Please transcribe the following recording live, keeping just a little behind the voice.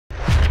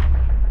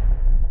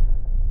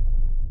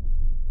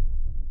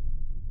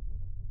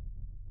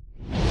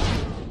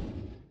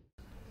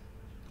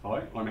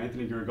I'm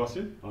Anthony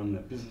Guiragossian. I'm the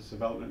Business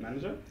Development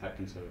Manager at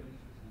Conserve.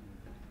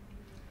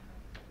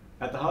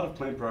 At the heart of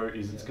PlantPRO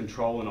is its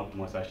control and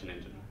optimisation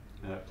engine.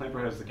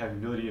 PlantPRO has the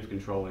capability of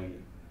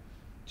controlling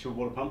chilled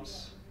water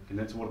pumps,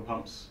 condenser water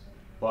pumps,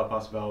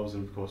 bypass valves,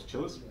 and of course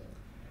chillers.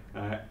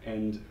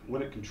 And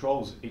when it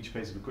controls each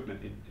piece of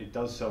equipment, it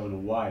does so in a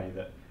way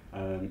that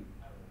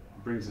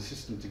brings the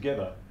system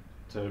together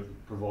to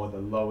provide the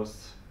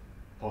lowest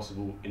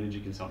possible energy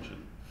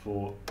consumption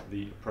for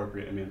the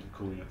appropriate amount of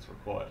cooling that's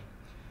required.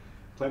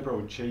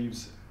 PlantPRO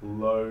achieves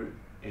low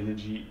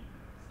energy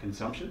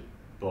consumption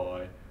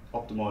by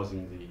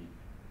optimising the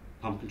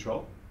pump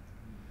control,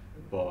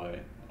 by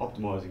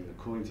optimising the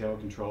cooling tower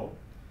control,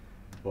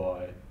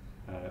 by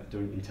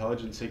doing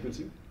intelligent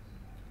sequencing,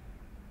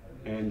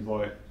 and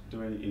by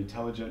doing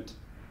intelligent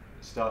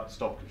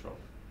start-stop control.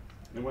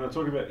 And when I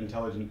talk about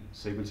intelligent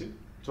sequencing,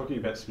 I'm talking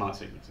about smart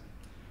sequencing.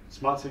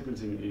 Smart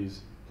sequencing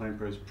is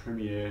PlantPRO's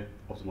premier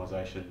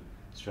optimisation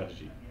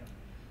strategy.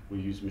 We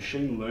use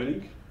machine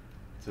learning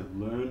to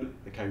learn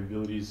the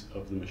capabilities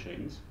of the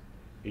machines,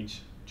 each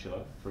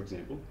chiller, for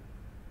example,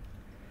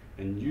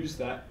 and use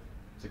that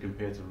to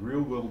compare to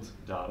real-world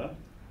data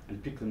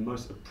and pick the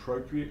most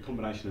appropriate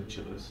combination of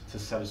chillers to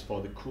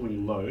satisfy the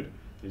cooling load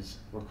that is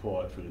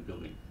required from the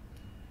building.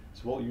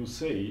 So what you'll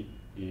see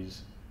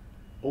is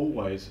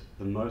always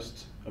the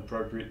most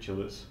appropriate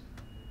chillers,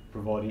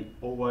 providing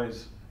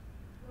always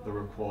the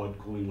required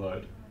cooling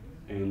load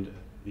and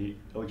the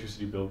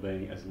electricity bill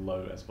being as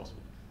low as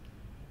possible.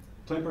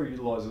 PlantPRO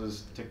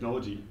utilises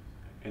technology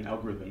and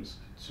algorithms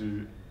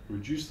to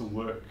reduce the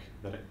work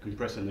that a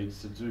compressor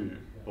needs to do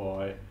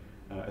by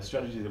a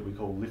strategy that we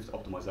call lift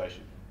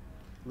optimisation.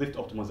 Lift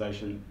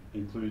optimisation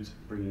includes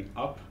bringing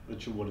up the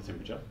chill water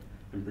temperature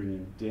and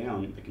bringing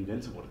down the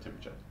condenser water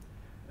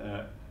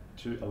temperature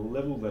to a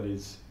level that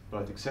is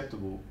both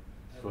acceptable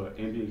for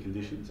ambient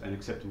conditions and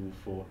acceptable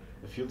for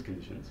the field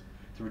conditions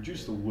to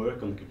reduce the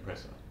work on the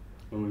compressor.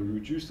 When we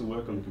reduce the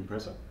work on the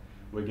compressor,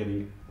 we're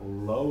getting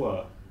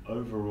lower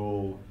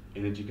overall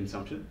energy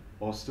consumption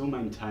while still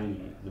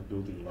maintaining the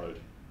building load.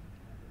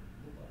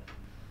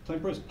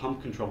 PlantPRO's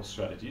pump control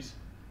strategies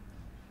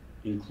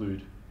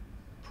include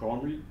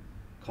primary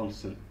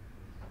constant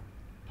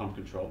pump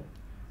control,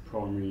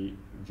 primary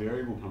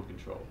variable pump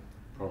control,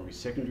 primary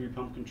secondary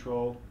pump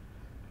control,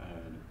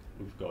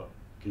 we've got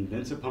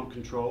condenser pump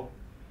control,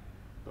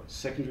 we've got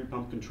secondary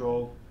pump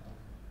control.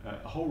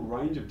 A whole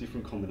range of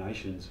different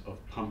combinations of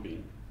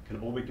pumping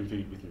can all be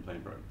configured within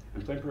PlantPRO.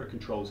 And PlantPRO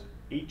controls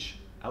each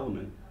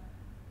element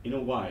in a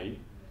way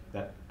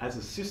that, as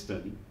a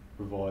system,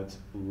 provides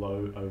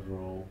low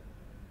overall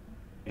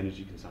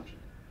energy consumption.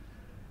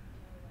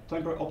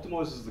 PlantPRO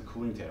optimises the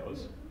cooling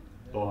towers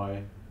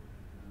by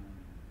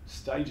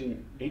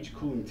staging each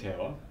cooling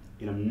tower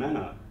in a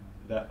manner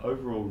that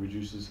overall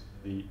reduces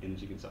the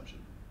energy consumption.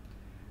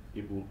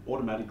 It will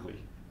automatically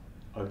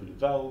open the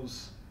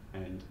valves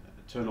and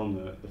turn on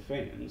the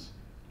fans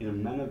in a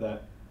manner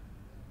that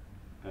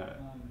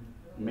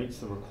meets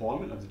the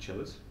requirement of the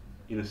chillers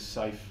in a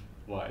safe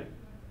way,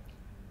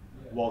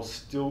 while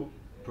still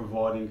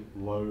providing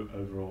low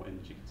overall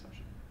energy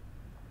consumption.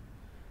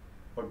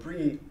 By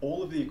bringing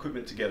all of the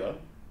equipment together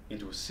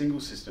into a single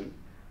system,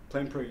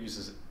 PlantPRO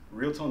uses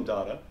real-time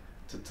data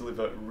to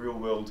deliver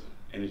real-world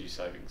energy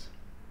savings.